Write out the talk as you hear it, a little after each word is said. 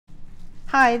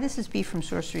Hi, this is Bea from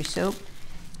Sorcery Soap,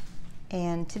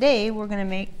 and today we're going to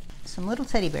make some little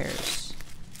teddy bears.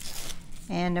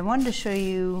 And I wanted to show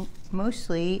you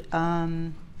mostly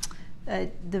the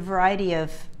variety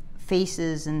of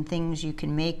faces and things you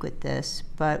can make with this,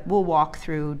 but we'll walk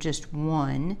through just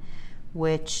one,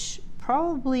 which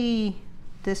probably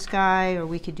this guy, or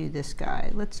we could do this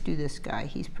guy. Let's do this guy.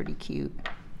 He's pretty cute.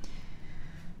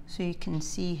 So you can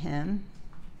see him.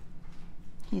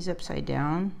 He's upside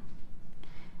down.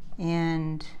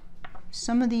 And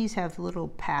some of these have little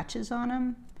patches on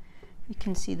them. You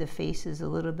can see the face is a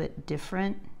little bit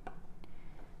different.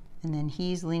 And then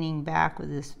he's leaning back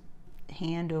with his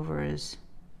hand over his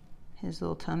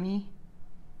little tummy.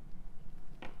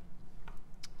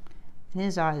 And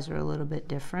his eyes are a little bit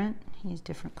different. He's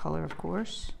different color, of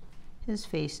course. His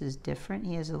face is different.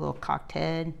 He has a little cocked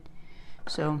head.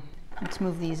 So let's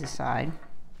move these aside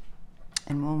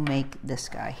and we'll make this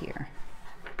guy here.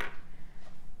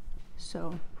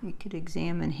 So you could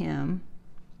examine him.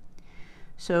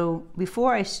 So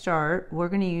before I start, we're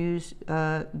going to use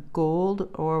gold,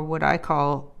 or what I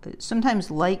call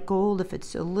sometimes light gold if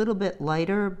it's a little bit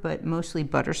lighter, but mostly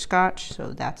butterscotch.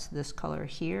 So that's this color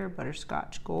here,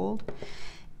 butterscotch gold.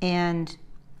 And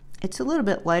it's a little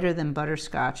bit lighter than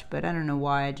butterscotch, but I don't know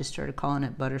why I just started calling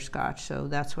it butterscotch, so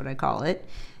that's what I call it.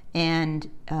 And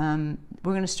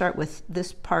we're going to start with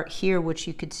this part here, which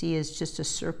you could see is just a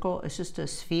circle. It's just a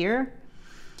sphere.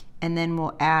 And then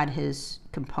we'll add his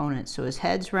components. So his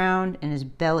head's round and his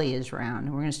belly is round.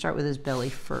 And we're going to start with his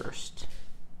belly first.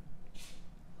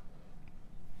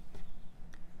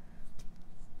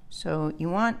 So you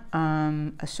want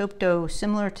a soap dough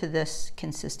similar to this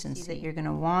consistency that you're going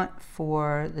to want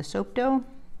for the soap dough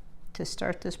to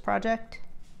start this project.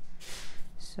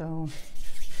 So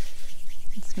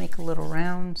let's make a little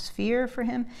round sphere for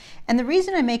him. And the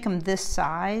reason I make them this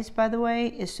size, by the way,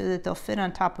 is so that they'll fit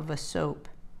on top of a soap.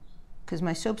 Because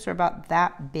my soaps are about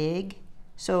that big.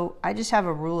 So I just have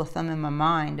a rule of thumb in my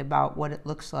mind about what it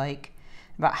looks like,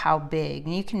 about how big.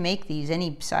 And you can make these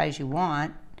any size you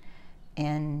want.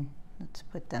 And let's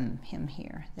put him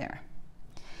here, there.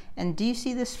 And do you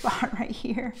see this spot right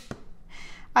here?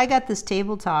 I got this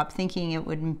tabletop thinking it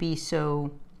wouldn't be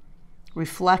so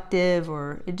reflective,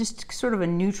 or it just sort of a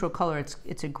neutral color.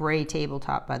 It's a gray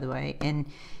tabletop, by the way, and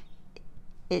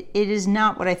it is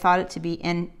not what I thought it to be,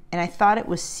 and I thought it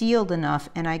was sealed enough,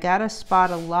 and I got a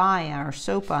spot of lye or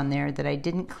soap on there that I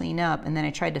didn't clean up, and then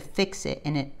I tried to fix it,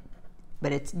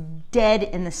 but it's dead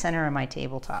in the center of my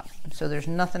tabletop, so there's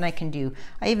nothing I can do.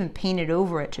 I even painted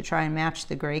over it to try and match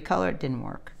the gray color. It didn't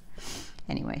work.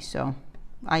 Anyway, so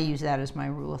I use that as my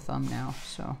rule of thumb now.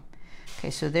 So okay,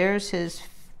 so there's his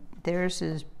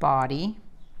body.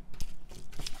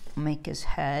 I'll make his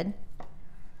head.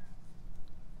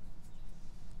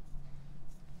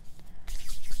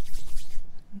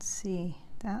 Let's see,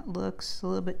 that looks a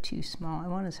little bit too small. I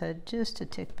want his head just a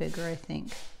tick bigger, I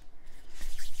think.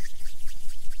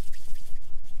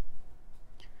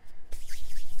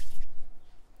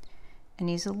 And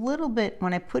he's a little bit,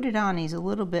 when I put it on, he's a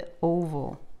little bit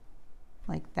oval,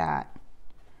 like that.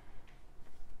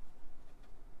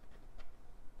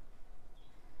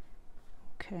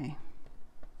 Okay,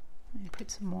 let me put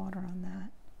some water on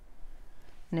that.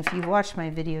 And if you've watched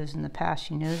my videos in the past,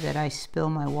 you know that I spill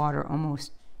my water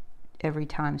almost every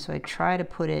time. So I try to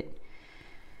put it,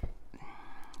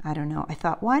 I don't know, I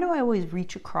thought, why do I always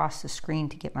reach across the screen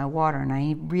to get my water? And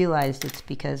I realized it's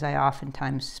because I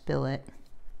oftentimes spill it.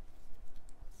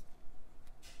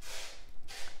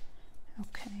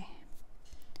 Okay,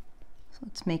 so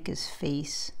let's make his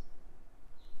face.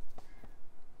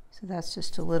 So that's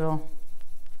just a little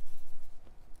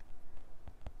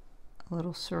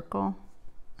circle,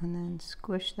 and then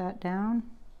squish that down,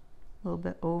 a little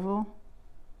bit oval.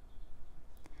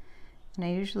 And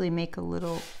I usually make a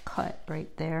little cut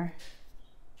right there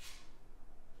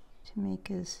to make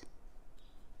his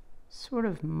sort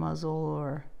of muzzle,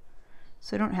 or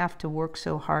so I don't have to work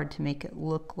so hard to make it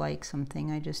look like something.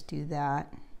 I just do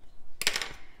that.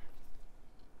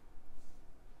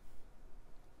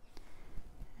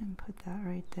 And put that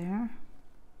right there.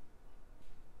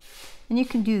 And you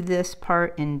can do this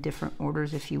part in different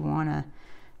orders if you want to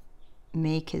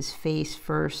make his face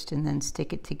first and then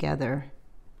stick it together.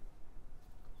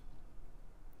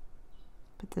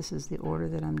 But this is the order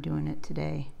that I'm doing it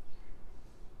today.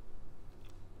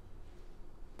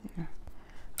 There.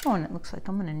 Oh, and it looks like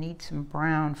I'm going to need some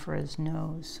brown for his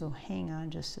nose, so hang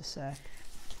on just a sec.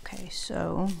 Okay,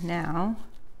 so now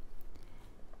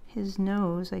his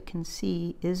nose, I can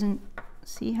see, isn't,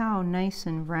 see how nice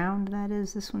and round that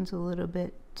is? This one's a little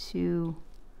bit too,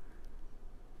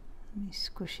 let me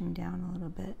squish him down a little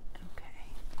bit. Okay.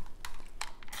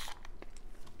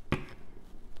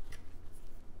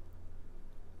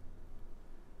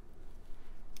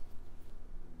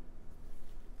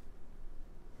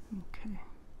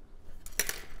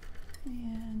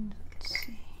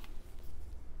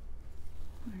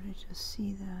 just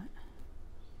see that.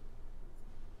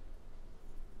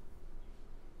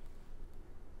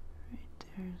 Right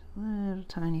there's a little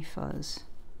tiny fuzz.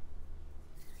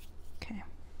 Okay.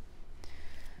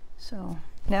 So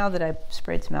now that I've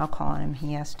sprayed some alcohol on him,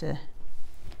 he has to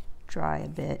dry a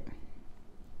bit.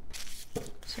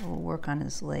 So we'll work on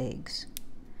his legs.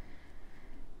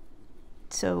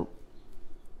 So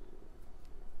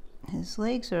his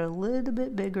legs are a little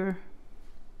bit bigger.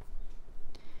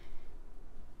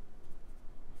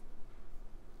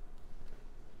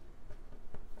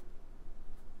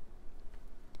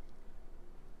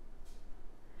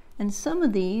 And some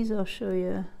of these, I'll show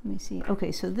you, let me see.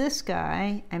 Okay, so this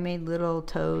guy, I made little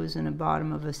toes and the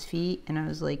bottom of his feet, and I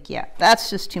was like, yeah,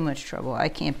 that's just too much trouble. I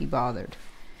can't be bothered.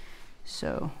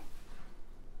 So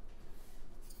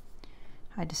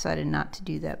I decided not to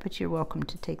do that, but you're welcome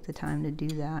to take the time to do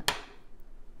that.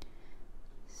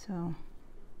 So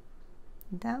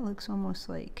that looks almost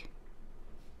like,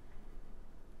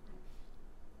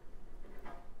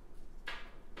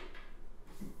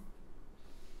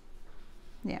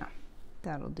 yeah,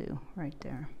 that'll do right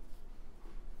there.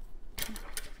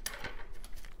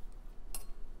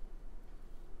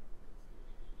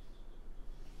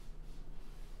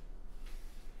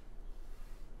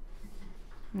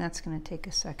 And that's going to take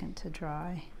a second to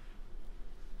dry.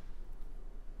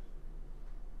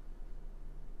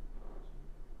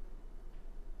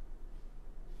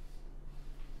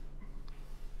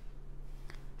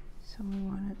 So we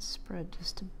want it spread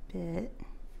just a bit.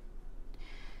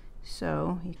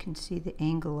 So you can see the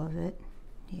angle of it.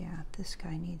 Yeah, this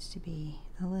guy needs to be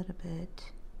a little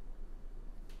bit,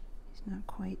 he's not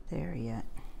quite there yet.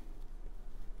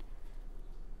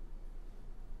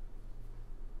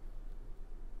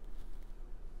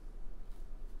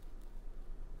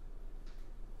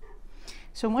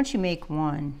 So once you make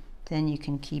one, then you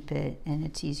can keep it and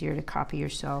it's easier to copy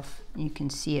yourself. You can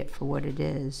see it for what it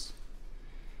is.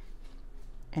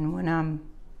 And when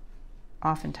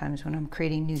oftentimes when I'm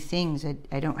creating new things,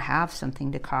 I don't have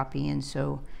something to copy, and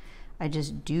so I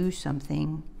just do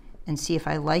something and see if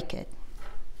I like it.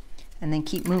 And then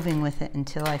keep moving with it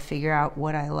until I figure out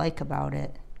what I like about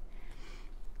it.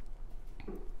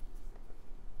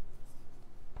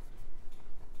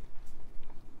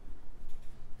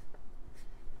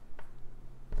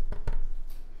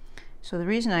 So the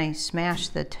reason I smash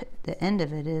the end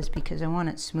of it is because I want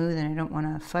it smooth and I don't want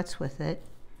to futz with it.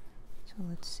 So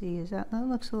let's see, that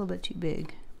looks a little bit too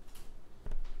big.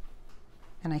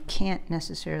 And I can't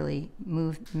necessarily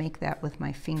make that with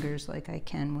my fingers like I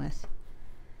can with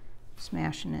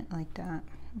smashing it like that.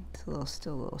 It's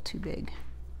still a little too big.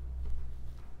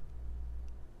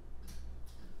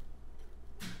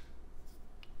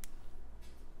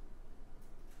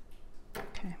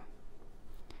 Okay,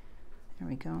 there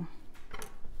we go.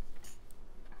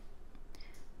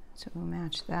 So we'll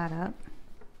match that up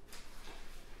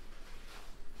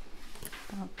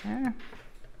about there.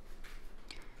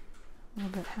 A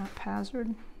little bit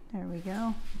haphazard. There we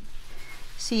go.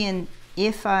 See, and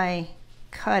if I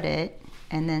cut it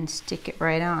and then stick it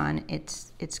right on,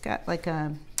 it's got like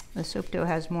the soap dough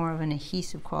has more of an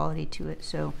adhesive quality to it,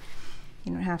 so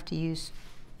you don't have to use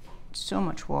so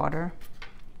much water.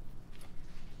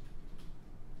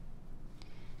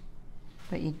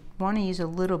 But you want to use a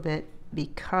little bit,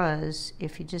 because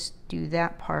if you just do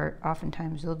that part,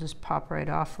 oftentimes they'll just pop right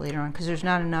off later on because there's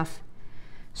not enough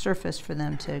surface for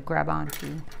them to grab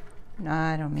onto. No,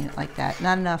 I don't mean it like that.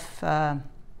 Not enough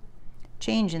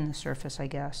change in the surface, I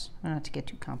guess. Not to get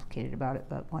too complicated about it,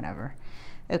 but whatever.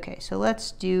 Okay, so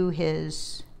let's do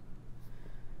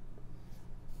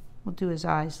we'll do his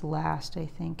eyes last, I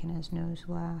think, and his nose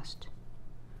last.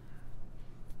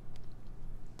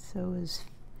 So his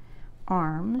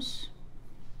arms.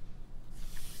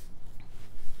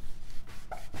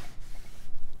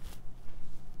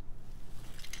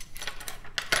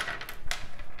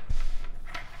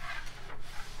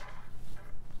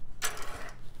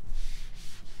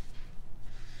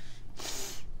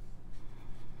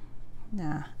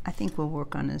 Nah, I think we'll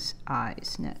work on his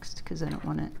eyes next because I don't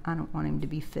want him to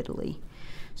be fiddly.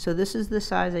 So this is the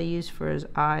size I use for his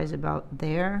eyes, about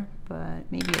there,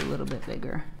 but maybe a little bit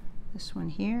bigger. This one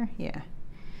here, yeah.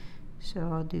 So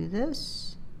I'll do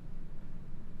this,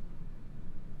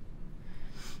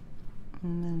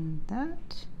 and then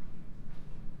that.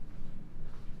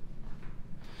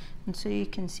 And so you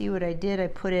can see what I did. I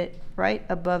put it right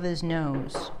above his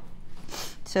nose.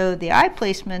 So the eye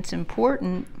placement's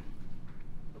important.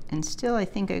 And still, I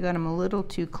think I got him a little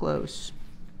too close.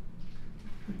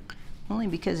 Only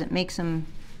because it makes him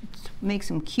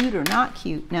cute or not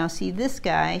cute. Now, see this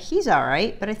guy, he's all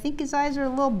right, but I think his eyes are a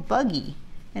little buggy.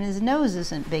 and his nose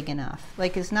isn't big enough,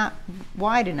 like it's not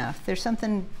wide enough. There's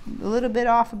something a little bit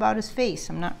off about his face.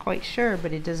 I'm not quite sure,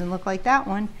 but it doesn't look like that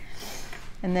one.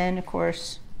 And then of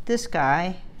course this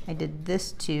guy, I did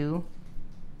this too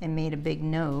and made a big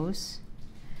nose.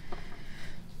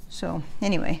 So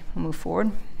anyway, we'll move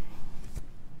forward.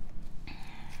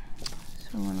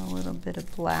 So I want a little bit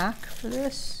of black for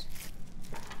this.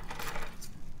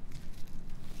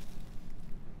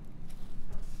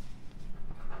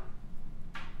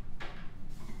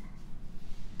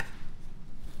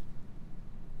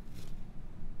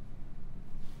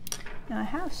 Now I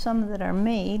have some that are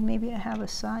made. Maybe I have a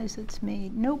size that's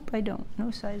made. Nope, I don't. No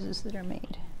sizes that are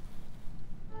made.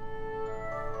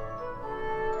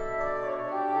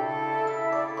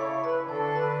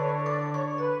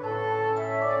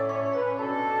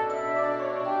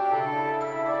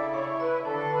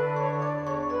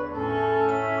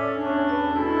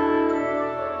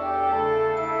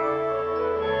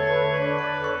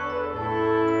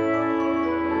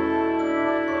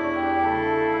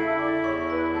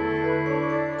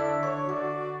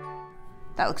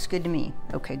 That looks good to me.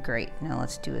 Okay, great. Now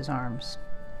let's do his arms.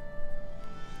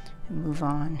 And move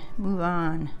on, move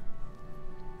on.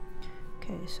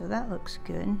 Okay, so that looks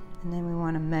good. And then we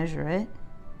want to measure it.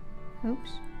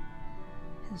 Oops.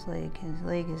 His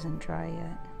leg isn't dry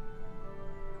yet.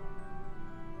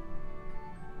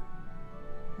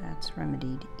 That's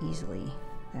remedied easily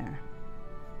there.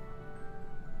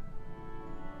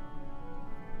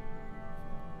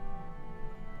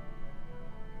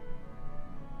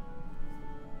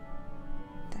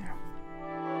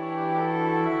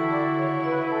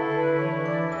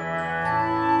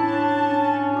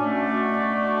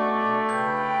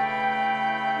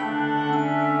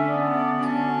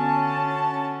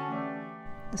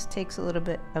 This takes a little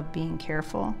bit of being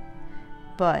careful,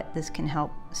 but this can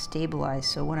help stabilize.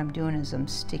 So what I'm doing is I'm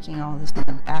sticking all this on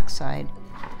the backside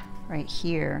right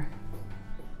here.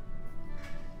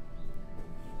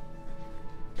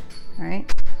 All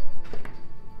right.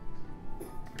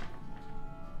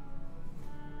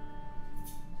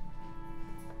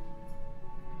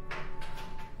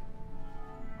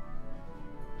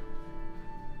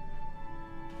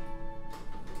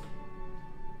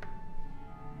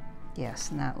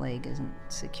 Yes, and that leg isn't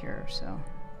secure, so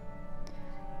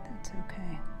that's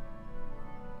okay.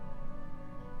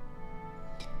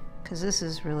 Because this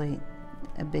is really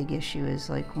a big issue, is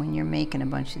like when you're making a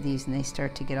bunch of these and they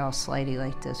start to get all slidey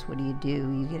like this, what do?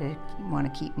 You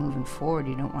want to keep moving forward.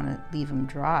 You don't want to leave them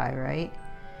dry, right?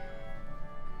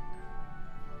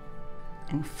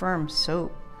 And firm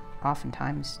soap,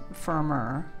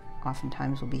 firmer,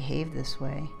 oftentimes will behave this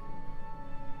way.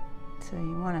 So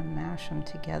you want to mash them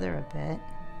together a bit.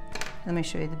 Let me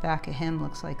show you the back of him.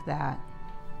 Looks like that.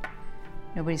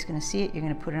 Nobody's going to see it. You're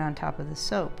going to put it on top of the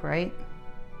soap, right?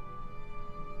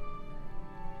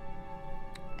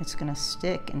 It's going to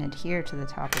stick and adhere to the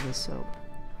top of the soap.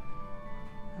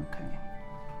 Okay.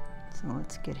 So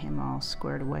let's get him all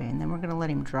squared away. And then we're going to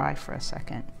let him dry for a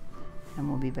second. And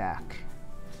we'll be back.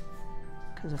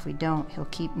 Because if we don't, he'll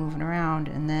keep moving around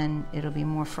and then it'll be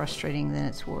more frustrating than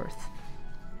it's worth.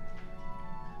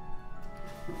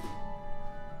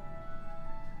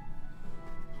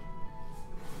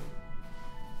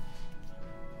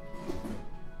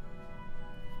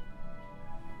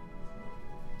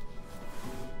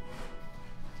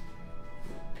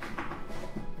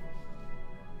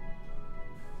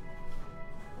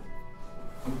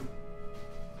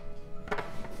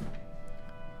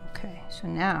 Okay, so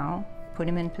now put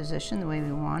him in position the way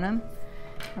we want him,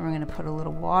 and we're going to put a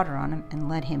little water on him and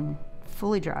let him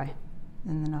fully dry,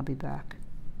 and then I'll be back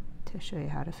to show you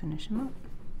how to finish him up.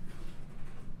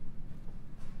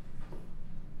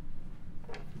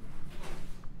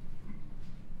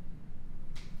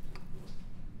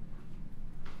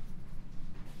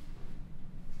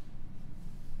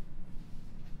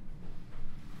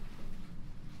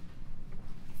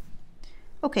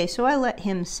 Okay, so I let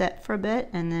him set for a bit,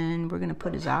 and then we're going to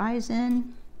put his eyes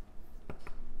in.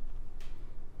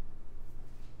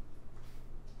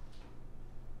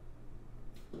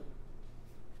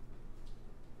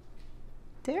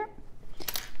 There.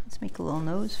 Let's make a little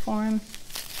nose for him.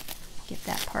 Get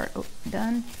that part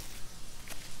done.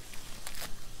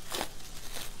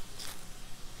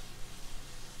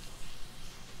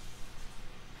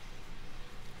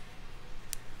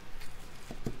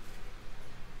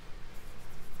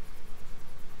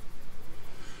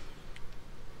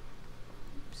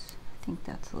 I think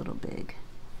that's a little big.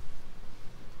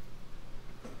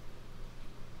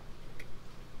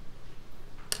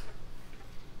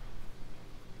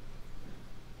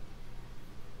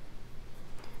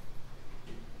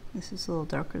 This is a little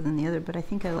darker than the other, but I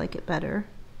think I like it better.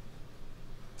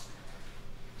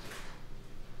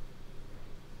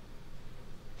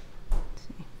 Let's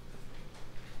see.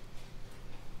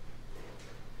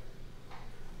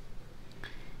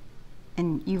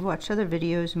 And you've watched other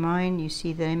videos of mine, you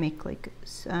see that I make like,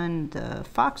 on the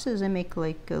foxes, I make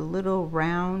like a little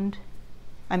round,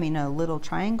 a little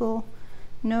triangle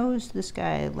nose. This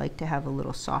guy, I like to have a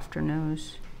little softer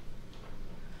nose.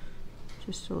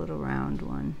 Just a little round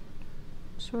one,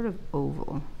 sort of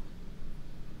oval.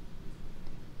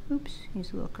 Oops,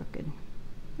 he's a little crooked.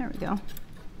 There we go.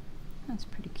 That's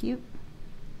pretty cute.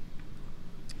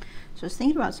 So I was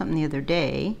thinking about something the other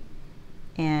day,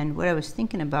 and what I was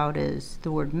thinking about is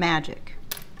the word magic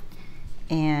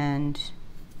and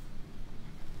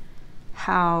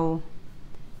how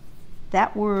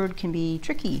that word can be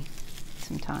tricky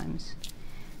sometimes.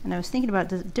 And I was thinking about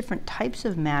the different types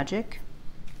of magic.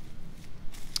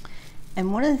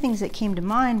 And one of the things that came to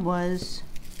mind was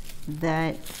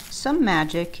that some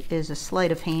magic is a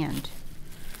sleight of hand.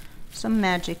 Some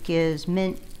magic is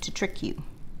meant to trick you.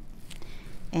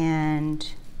 And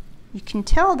you can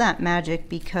tell that magic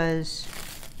because,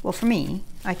 well, for me,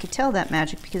 I could tell that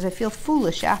magic because I feel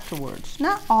foolish afterwards.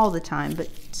 Not all the time, but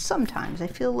sometimes I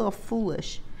feel a little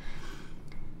foolish.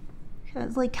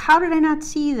 Like, how did I not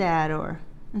see that?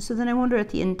 And so then I wonder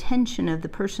at the intention of the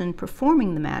person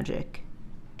performing the magic.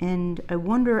 And I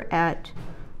wonder at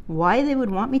why they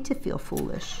would want me to feel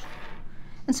foolish.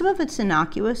 And some of it's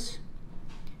innocuous,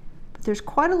 but there's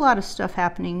quite a lot of stuff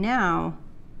happening now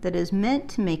that is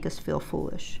meant to make us feel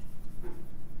foolish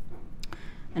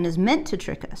and is meant to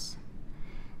trick us.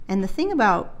 And the thing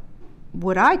about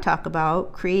what I talk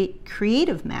about,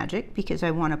 creative magic, because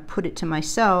I want to put it to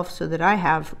myself so that I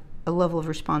have a level of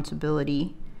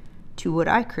responsibility to what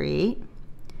I create.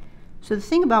 So the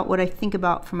thing about what I think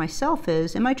about for myself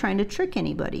is, am I trying to trick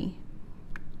anybody?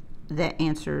 The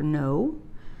answer, no.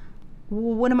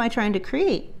 Well, what am I trying to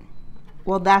create?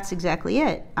 Well, that's exactly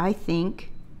it. I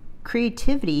think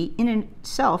creativity in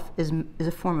itself is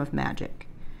a form of magic.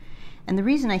 And the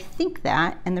reason I think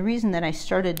that, and the reason that I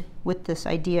started with this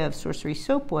idea of Sorcery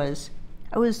soap was,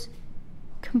 I was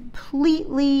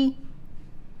completely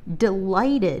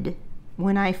delighted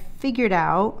when I figured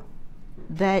out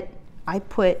that I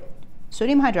put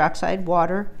sodium hydroxide,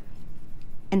 water,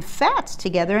 and fats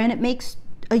together, and it makes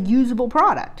a usable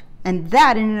product. And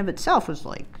that in and of itself was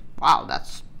like, wow,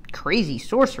 that's crazy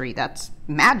sorcery, that's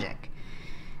magic.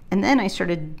 And then I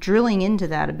started drilling into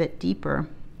that a bit deeper,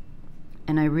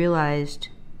 and I realized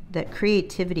that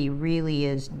creativity really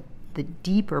is the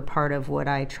deeper part of what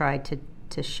I try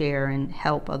to share and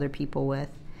help other people with.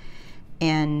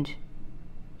 And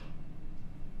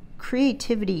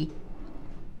creativity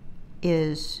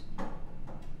is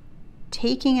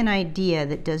taking an idea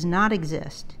that does not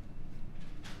exist,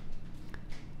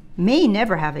 may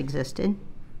never have existed,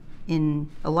 in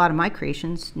a lot of my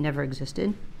creations never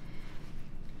existed,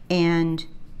 and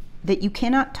that you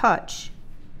cannot touch,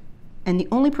 and the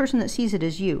only person that sees it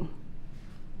is you.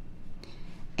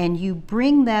 And you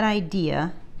bring that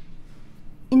idea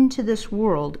into this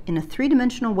world in a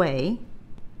three-dimensional way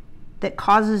that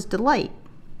causes delight.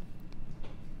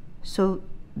 So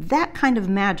that kind of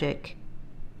magic,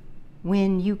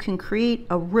 when you can create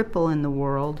a ripple in the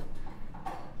world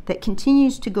that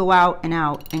continues to go out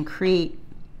and create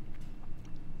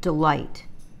delight,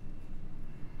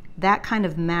 that kind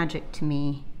of magic to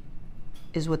me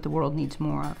is what the world needs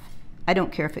more of. I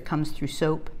don't care if it comes through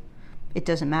soap. It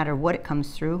doesn't matter what it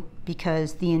comes through,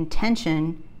 because the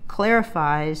intention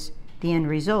clarifies the end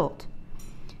result.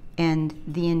 And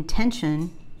the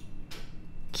intention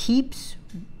keeps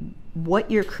what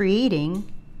you're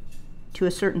creating to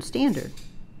a certain standard.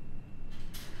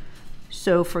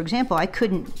 So for example, I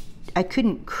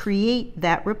couldn't create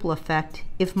that ripple effect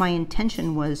if my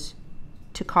intention was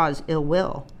to cause ill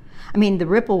will. I mean, the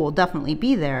ripple will definitely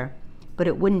be there, but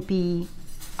it wouldn't be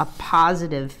a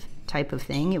positive type of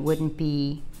thing. It wouldn't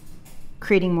be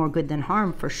creating more good than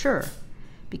harm, for sure,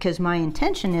 because my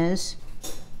intention is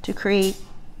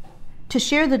to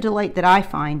share the delight that I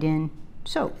find in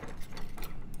soap.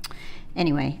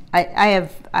 Anyway,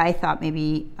 I thought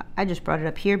maybe I just brought it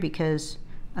up here because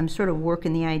I'm sort of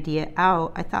working the idea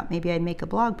out. I thought maybe I'd make a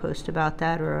blog post about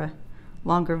that, or a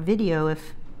longer video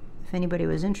if anybody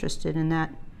was interested in that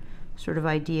sort of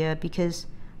idea, because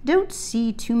I don't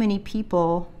see too many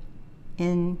people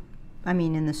in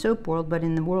the soap world, but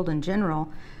in the world in general,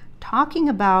 talking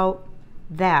about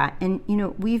that. And you know,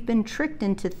 we've been tricked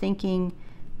into thinking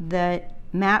that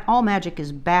all magic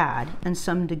is bad in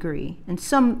some degree, in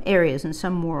some areas, in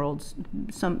some worlds.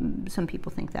 Some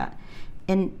people think that,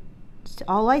 and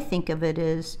all I think of it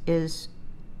is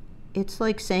it's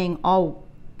like saying all,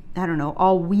 I don't know,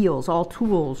 all wheels, all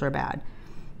tools are bad.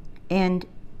 And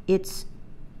it's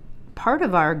part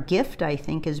of our gift, I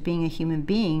think, as being a human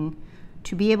being,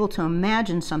 to be able to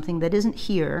imagine something that isn't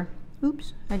here.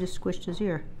 Oops, I just squished his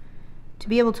ear. To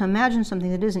be able to imagine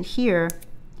something that isn't here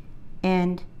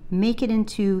and make it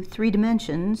into 3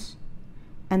 dimensions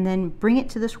and then bring it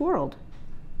to this world.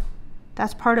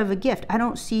 That's part of a gift. I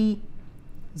don't see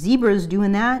zebras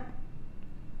doing that.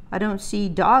 I don't see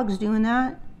dogs doing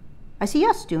that. I see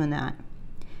us doing that.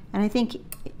 And I think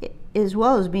as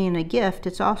well as being a gift,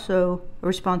 it's also a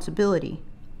responsibility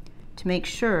to make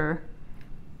sure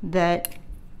that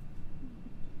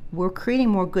we're creating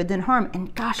more good than harm.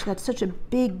 And gosh, that's such a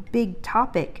big, big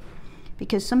topic,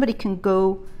 because somebody can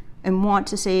go and want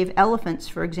to save elephants,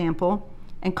 for example,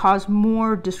 and cause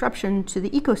more disruption to the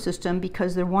ecosystem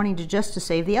because they're wanting to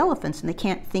save the elephants, and they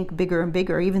can't think bigger and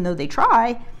bigger even though they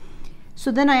try.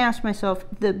 So then I ask myself,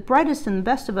 the brightest and the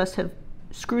best of us have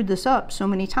screwed this up so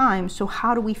many times, so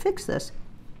how do we fix this?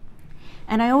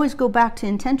 And I always go back to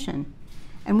intention.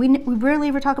 And we rarely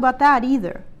ever talk about that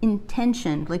either.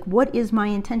 Intention, like what is my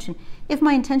intention? If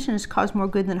my intention is to cause more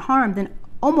good than harm, then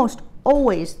almost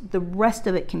always the rest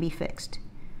of it can be fixed.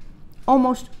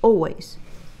 Almost always.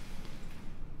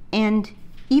 And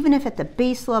even if at the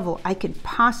base level I could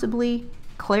possibly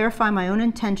clarify my own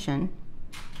intention,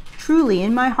 truly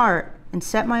in my heart, and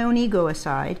set my own ego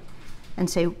aside and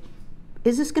say,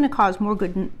 is this going to cause more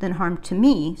good than harm to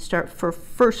me?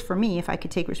 First for me, if I could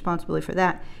take responsibility for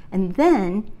that. And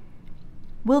then,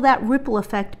 will that ripple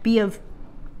effect be of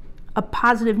a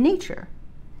positive nature?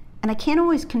 And I can't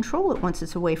always control it once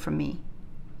it's away from me.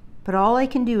 But all I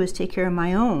can do is take care of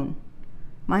my own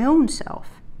self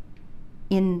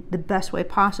in the best way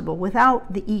possible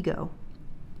without the ego.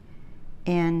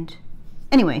 And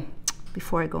anyway,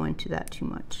 before I go into that too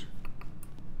much,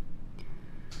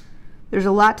 there's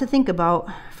a lot to think about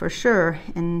for sure,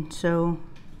 and so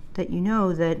that you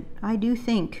know that I do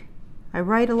think. I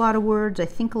write a lot of words, I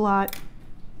think a lot,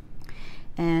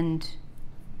 and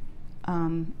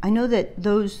I know that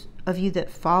those of you that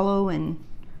follow and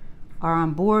are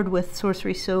on board with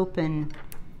Sorcery Soap and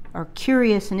are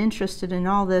curious and interested in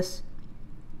all this,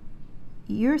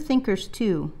 you're thinkers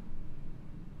too.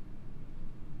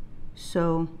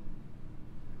 So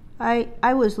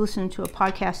I was listening to a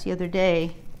podcast the other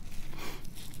day,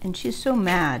 and she's so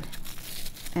mad,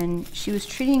 and she was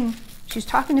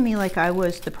talking to me like I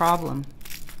was the problem,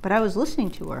 but I was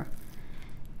listening to her,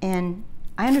 and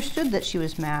I understood that she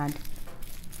was mad,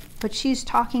 but she's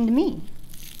talking to me,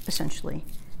 essentially.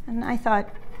 And I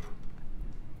thought,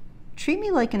 treat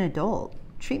me like an adult.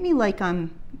 Treat me like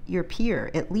I'm your peer,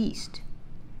 at least.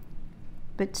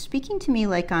 But speaking to me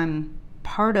like I'm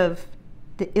part of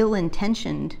the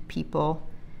ill-intentioned people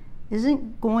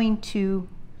isn't going to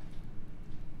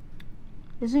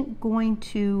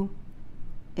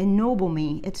ennoble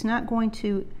me. It's not going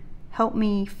to help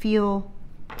me feel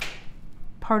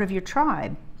part of your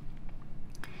tribe.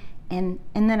 And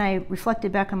then I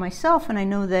reflected back on myself, and I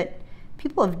know that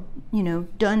people have,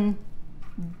 done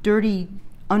dirty,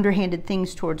 underhanded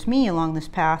things towards me along this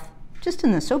path, just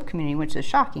in the soap community, which is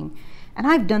shocking. And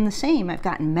I've done the same. I've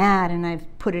gotten mad and I've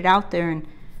put it out there, and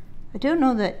I don't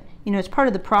know that, it's part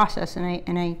of the process,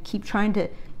 and I keep trying to,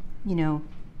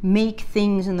 make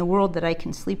things in the world that I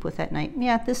can sleep with at night.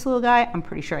 Yeah, this little guy, I'm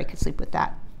pretty sure I could sleep with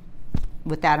that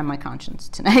on my conscience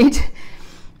tonight.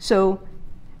 So,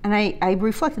 and I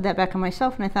reflected that back on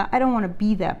myself, and I thought, I don't want to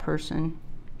be that person.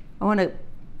 I want to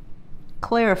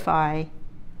clarify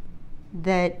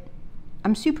that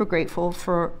I'm super grateful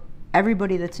for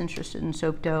everybody that's interested in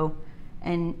soap dough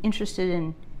and interested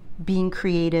in being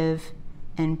creative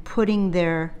and putting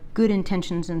their good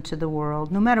intentions into the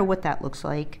world, no matter what that looks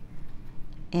like.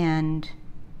 And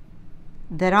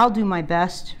that I'll do my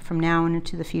best from now and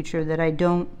into the future that I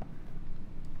don't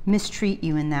mistreat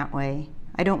you in that way.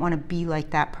 I don't want to be like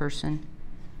that person.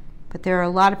 But there are a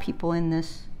lot of people in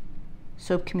this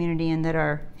soap community and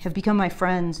that have become my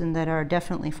friends and that are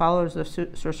definitely followers of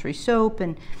Sorcery Soap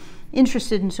and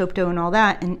interested in soap dough and all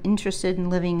that, and interested in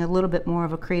living a little bit more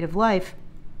of a creative life.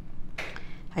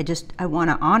 I want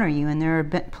to honor you, and there are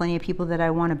plenty of people that I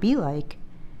want to be like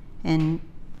and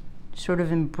sort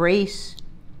of embrace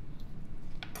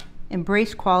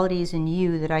qualities in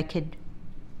you that I could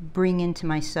bring into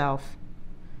myself.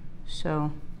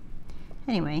 So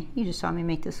anyway, you just saw me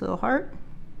make this little heart,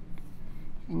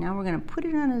 and now we're going to put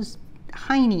it on his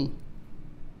hiney.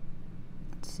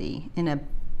 Let's see,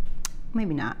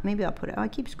 maybe not, maybe I'll put it, I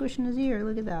keep squishing his ear,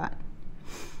 look at that.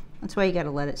 That's why you got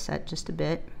to let it set just a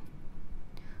bit.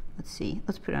 Let's see,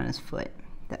 let's put it on his foot.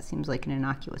 that seems like an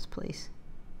innocuous place.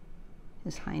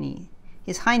 His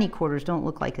hiney quarters don't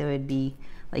look like they would be,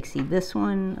 like, see this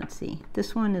one, let's see,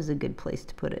 this one is a good place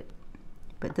to put it.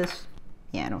 But this,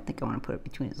 yeah, I don't think I want to put it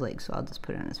between his legs, so I'll just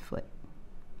put it on his foot.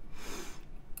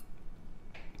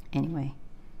 Anyway,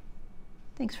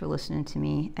 thanks for listening to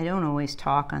me. I don't always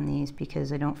talk on these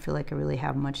because I don't feel like I really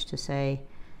have much to say,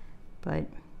 but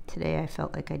today I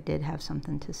felt like I did have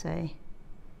something to say.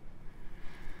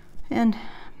 And,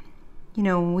 you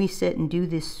know, when we sit and do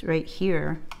this right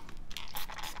here,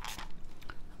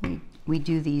 we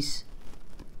do these,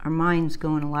 our minds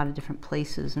go in a lot of different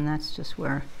places, and that's just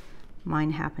where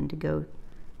mine happened to go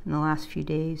in the last few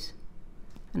days.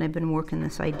 And I've been working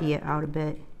this idea out a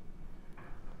bit.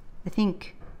 I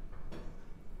think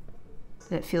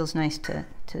that it feels nice to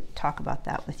talk about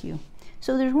that with you.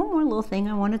 So there's one more little thing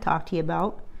I want to talk to you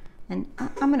about, and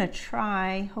I'm going to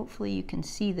try, hopefully you can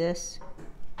see this.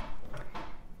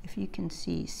 If you can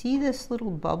see this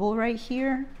little bubble right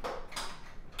here?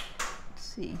 Let's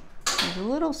see, there's a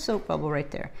little soap bubble right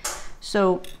there.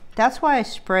 So that's why I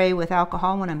spray with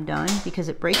alcohol when I'm done, because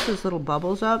it breaks those little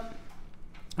bubbles up.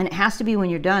 And it has to be when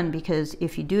you're done, because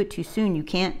if you do it too soon, you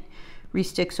can't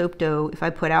re-stick soap dough. If I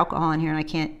put alcohol in here and I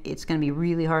can't, it's going to be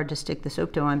really hard to stick the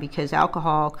soap dough on, because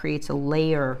alcohol creates a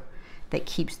layer that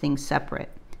keeps things separate.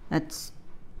 That's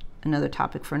another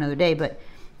topic for another day, but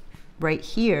right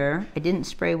here I didn't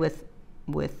spray with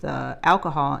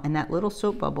alcohol, and that little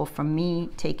soap bubble from me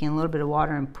taking a little bit of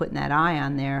water and putting that eye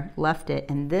on there left it.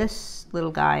 And this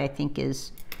little guy I think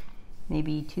is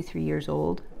maybe 2-3 years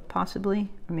old, possibly,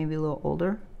 or maybe a little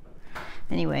older.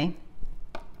 Anyway,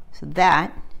 so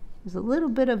that is a little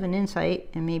bit of an insight,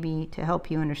 and maybe to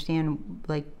help you understand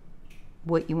like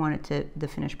what you want it to, the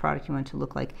finished product you want it to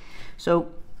look like.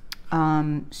 So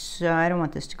so I don't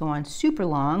want this to go on super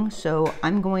long, so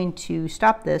I'm going to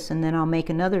stop this, and then I'll make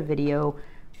another video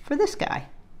for this guy.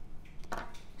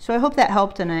 So I hope that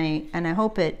helped, and I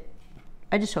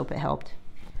just hope it helped.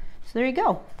 So there you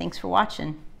go. Thanks for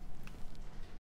watching.